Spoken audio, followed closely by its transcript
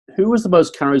who was the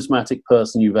most charismatic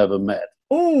person you've ever met?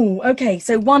 Oh, okay.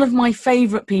 So one of my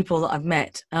favourite people that I've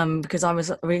met, because I was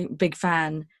a really big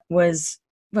fan, was,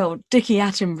 well, Dickie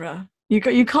Attenborough. You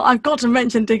can't. I've got to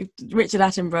mention Richard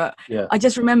Attenborough. Yeah. I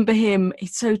just remember him.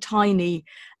 He's so tiny,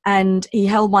 and he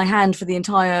held my hand for the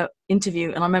entire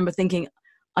interview. And I remember thinking,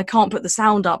 I can't put the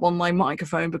sound up on my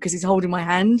microphone because he's holding my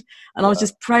hand, and I was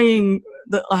just praying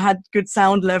that I had good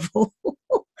sound level.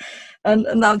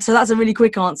 So that's a really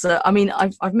quick answer. I mean,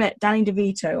 I've met Danny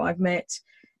DeVito. I've met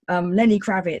Lenny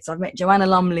Kravitz. I've met Joanna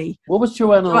Lumley. What was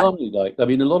Joanna Lumley like? I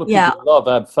mean, a lot of people love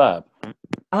Ab Fab.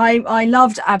 I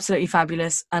loved Absolutely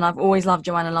Fabulous, and I've always loved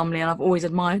Joanna Lumley, and I've always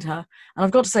admired her. And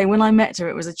I've got to say, when I met her,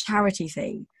 it was a charity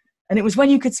thing, and it was when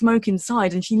you could smoke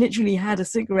inside, and she literally had a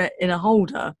cigarette in a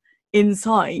holder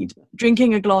inside,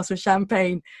 drinking a glass of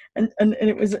champagne, and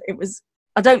it was.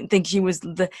 I don't think she was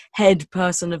the head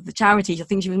person of the charity. I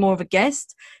think she was more of a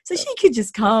guest, so she could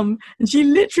just come, and she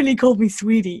literally called me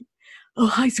sweetie. Oh,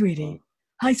 hi, sweetie.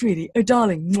 Hi, sweetie. Oh,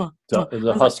 darling. Mwah.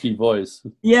 The husky voice.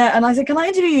 Yeah, and I said, can I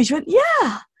interview you? She went, yeah,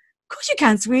 of course you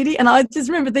can, sweetie. And I just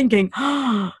remember thinking,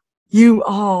 oh, you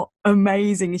are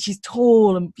amazing. And she's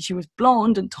tall, and she was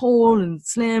blonde and tall and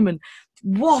slim and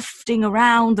wafting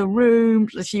around the room.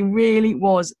 She really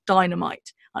was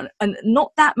dynamite. And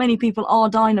not that many people are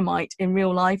dynamite in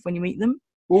real life when you meet them.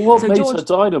 Well, what makes her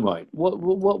dynamite? What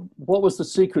was the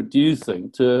secret, do you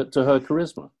think, to her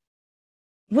charisma?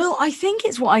 Well, I think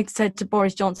it's what I said to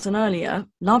Boris Johnson earlier.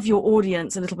 Love your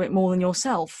audience a little bit more than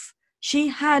yourself. She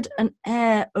had an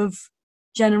air of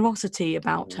generosity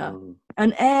about her,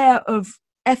 an air of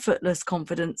effortless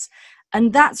confidence.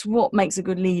 And that's what makes a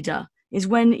good leader, is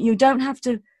when you don't have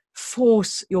to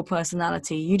force your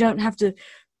personality. You don't have to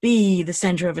be the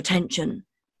center of attention.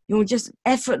 You're just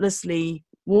effortlessly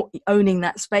owning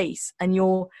that space, and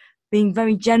you're being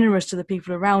very generous to the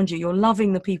people around you. You're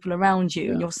loving the people around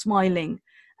you, and you're smiling,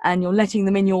 and you're letting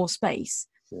them in your space.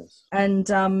 Yes. And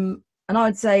I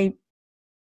would say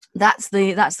that's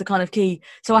the kind of key.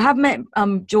 So I have met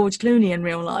George Clooney in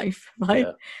real life, right?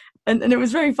 Yeah. And it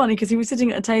was very funny because he was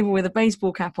sitting at a table with a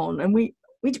baseball cap on, and we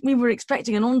were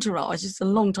expecting an entourage just a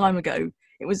long time ago.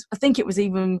 I think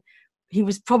he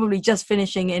was probably just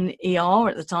finishing in ER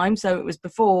at the time, so it was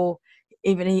before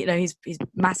even his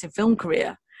massive film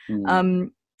career.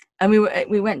 And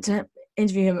we went to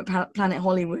interview him at Planet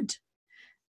Hollywood.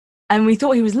 And we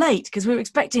thought he was late because we were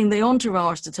expecting the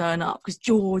entourage to turn up because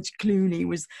George Clooney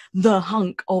was the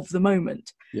hunk of the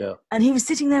moment. Yeah. And he was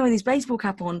sitting there with his baseball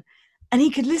cap on, and he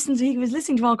was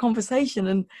listening to our conversation,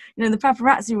 and the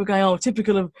paparazzi were going, "Oh,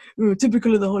 typical of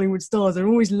the Hollywood stars, they're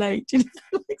always late,"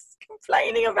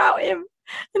 complaining about him.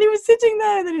 And he was sitting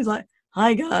there, and then he was like,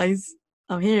 "Hi guys,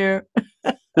 I'm here."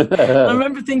 I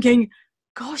remember thinking,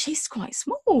 "Gosh, he's quite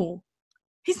small.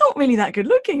 He's not really that good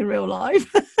looking in real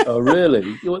life." Oh,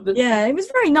 really? Yeah, it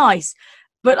was very nice.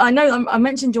 But I know I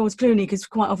mentioned George Clooney because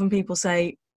quite often people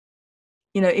say,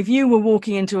 if you were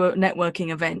walking into a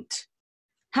networking event,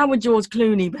 how would George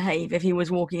Clooney behave if he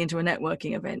was walking into a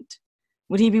networking event?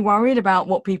 Would he be worried about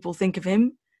what people think of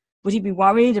him? Would he be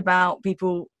worried about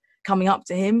people coming up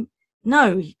to him?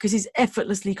 No, because he's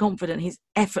effortlessly confident. He's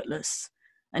effortless.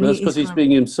 And that's because he's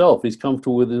being himself. He's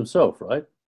comfortable with himself, right?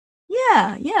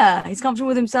 Yeah. He's comfortable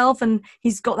with himself, and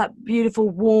he's got that beautiful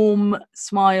warm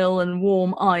smile and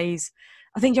warm eyes.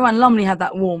 I think Joanna Lumley had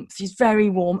that warmth. She's very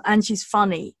warm, and she's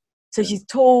funny. So she's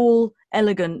tall,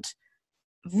 elegant,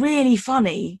 really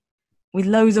funny, with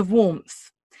loads of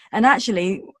warmth. And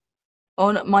actually,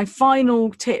 on my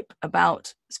final tip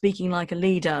about speaking like a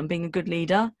leader and being a good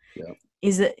leader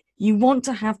is that you want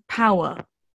to have power,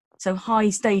 so high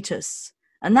status.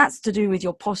 And that's to do with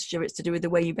your posture. It's to do with the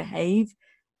way you behave.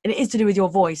 And it is to do with your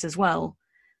voice as well.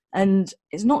 And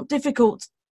it's not difficult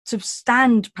to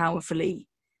stand powerfully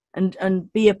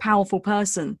and be a powerful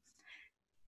person.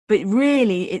 But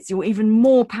really, you're even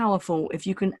more powerful if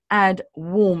you can add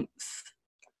warmth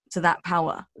to that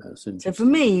power. So for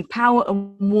me, power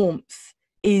and warmth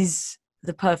is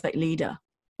the perfect leader.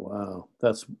 Wow,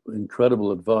 that's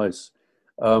incredible advice.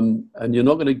 And you're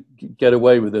not going to get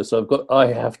away with this. I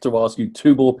have to ask you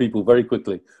two more people very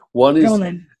quickly. One is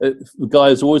the guy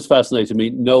who's always fascinated me,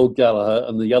 Noel Gallagher,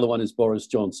 and the other one is Boris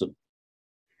Johnson.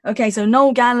 Okay, so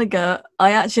Noel Gallagher,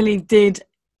 I actually did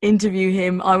interview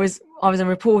him. I was a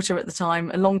reporter at the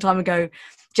time, a long time ago,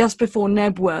 just before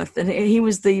Nebworth, and he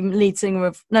was the lead singer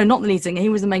of, no, not the lead singer, he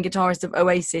was the main guitarist of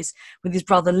Oasis with his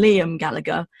brother Liam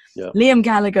Gallagher. Yeah. Liam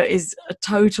Gallagher is a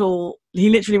total, he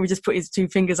literally would just put his two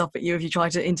fingers up at you if you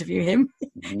tried to interview him.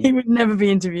 Mm-hmm. He would never be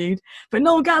interviewed. But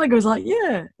Noel Gallagher was like,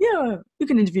 yeah, you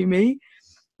can interview me.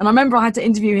 And I remember I had to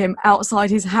interview him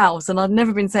outside his house, and I'd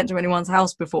never been sent to anyone's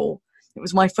house before. It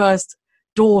was my first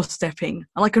doorstepping,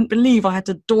 and I couldn't believe I had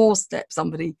to doorstep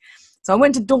somebody. So I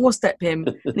went to doorstep him,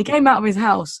 and he came out of his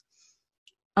house.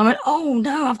 I went, oh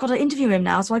no, I've got to interview him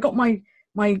now. So I got my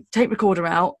tape recorder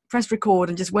out, pressed record,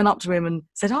 and just went up to him and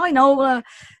said, hi Noel,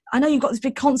 I know you've got this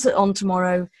big concert on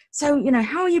tomorrow. So, you know,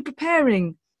 how are you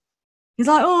preparing? He's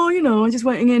like, oh, you know, I'm just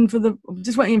waiting in for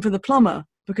the plumber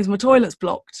because my toilet's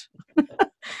blocked. I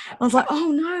was like,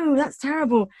 oh no, that's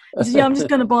terrible. He said, yeah, I'm just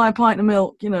going to buy a pint of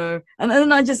milk, you know. And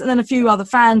then a few other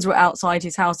fans were outside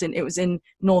his house. It was in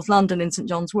North London in St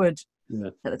John's Wood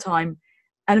at the time.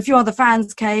 And a few other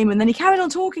fans came, and then he carried on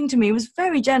talking to me. He was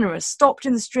very generous, stopped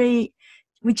in the street.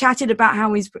 We chatted about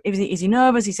how is he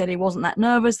nervous? He said he wasn't that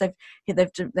nervous. They've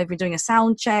been doing a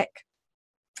sound check.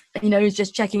 You know, he's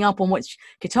just checking up on which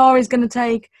guitar he's going to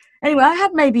take. Anyway, I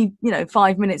had maybe, you know,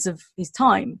 5 minutes of his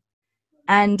time.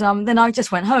 And then I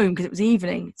just went home because it was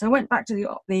evening. So I went back to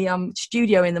the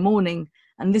studio in the morning,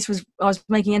 and I was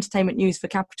making entertainment news for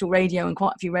Capital Radio and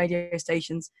quite a few radio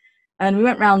stations. And we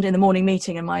went round in the morning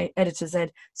meeting, and my editor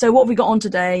said, so what have we got on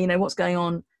today? You know, what's going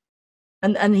on?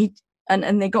 And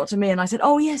they got to me, and I said,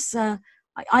 oh yes, I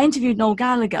interviewed Noel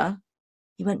Gallagher.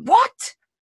 He went, what?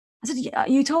 I said, yeah,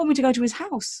 you told me to go to his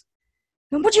house.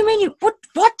 He went, what do you mean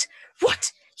what?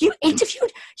 You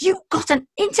interviewed? You got an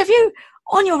interview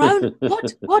on your own?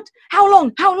 What? How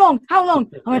long? I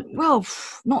went, well,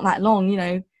 not that long, you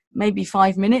know, maybe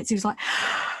 5 minutes. He was like,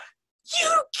 you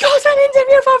got an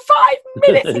interview for 5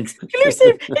 minutes,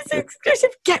 exclusive. It's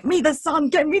exclusive. Get me the Sun,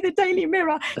 get me the Daily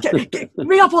Mirror,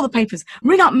 ring up all the papers,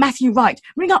 ring up Matthew Wright,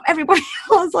 ring up everybody.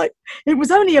 I was like, it was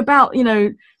only about, you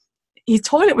know, his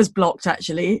toilet was blocked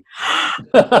actually.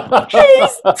 His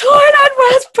toilet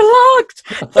was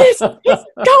blocked. This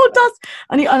gold dust,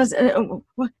 and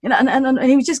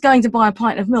he was just going to buy a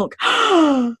pint of milk.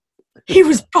 He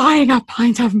was buying a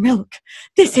pint of milk.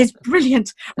 This is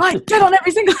brilliant. Right, get on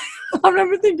every single. I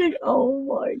remember thinking, oh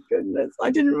my goodness, I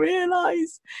didn't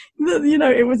realise that, you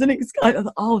know, it was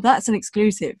oh, that's an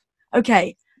exclusive.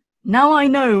 Okay, now I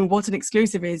know what an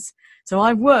exclusive is. So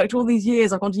I've worked all these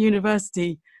years. I've gone to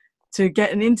university to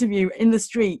get an interview in the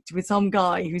street with some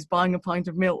guy who's buying a pint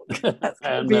of milk. That's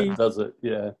and that does it,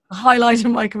 yeah. A highlight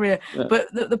of my career. Yeah. But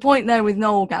the point there with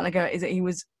Noel Gallagher is that he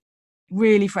was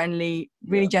really friendly,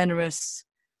 really generous,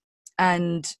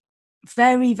 and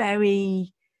very,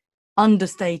 very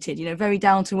understated, you know, very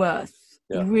down to earth.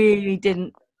 Yeah. He really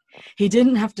didn't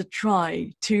have to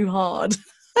try too hard.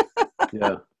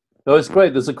 Yeah. No, it's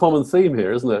great. There's a common theme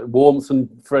here, isn't it? Warmth and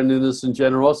friendliness and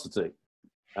generosity.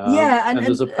 And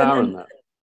there's a power in that.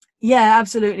 Yeah,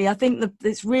 absolutely. I think that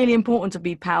it's really important to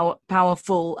be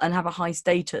powerful and have a high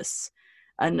status.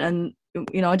 And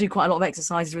you know, I do quite a lot of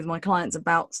exercises with my clients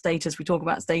about status. We talk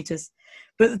about status,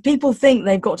 but people think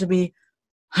they've got to be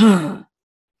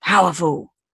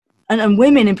powerful, and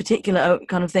women in particular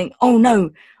kind of think, oh no,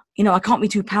 you know, I can't be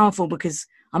too powerful because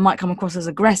I might come across as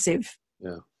aggressive.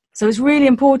 Yeah. So it's really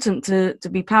important to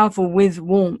be powerful with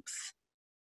warmth.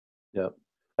 Yeah.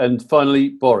 And finally,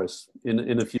 Boris,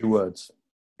 in a few words.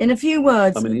 In a few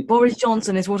words, I mean, Boris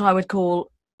Johnson is what I would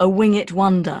call a wing-it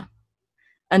wonder.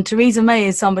 And Theresa May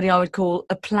is somebody I would call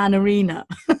a plannerina.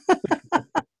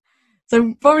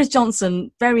 So Boris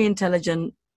Johnson, very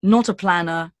intelligent, not a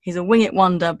planner. He's a wing-it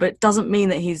wonder, but it doesn't mean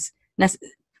that he's...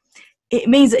 It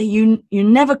means that you're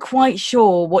never quite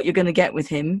sure what you're going to get with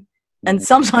him. And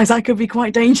sometimes that could be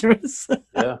quite dangerous.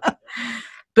 Yeah.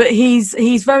 But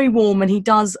he's very warm, and he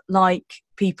does like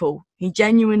people. He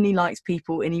genuinely likes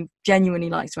people, and he genuinely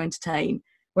likes to entertain.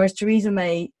 Whereas Theresa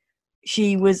May,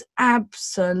 she was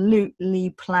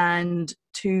absolutely planned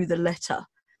to the letter.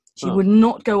 She would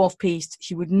not go off piste.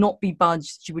 She would not be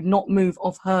budged. She would not move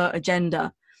off her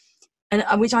agenda. And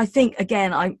which I think,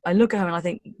 again, I look at her and I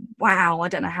think, wow, I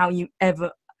don't know how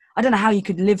you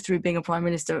could live through being a prime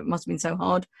minister. It must have been so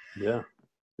hard. Yeah.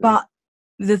 But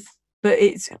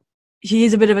she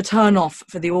is a bit of a turn off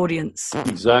for the audience.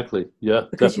 Exactly. Yeah.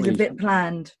 Because definitely. She's a bit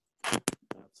planned.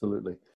 Absolutely.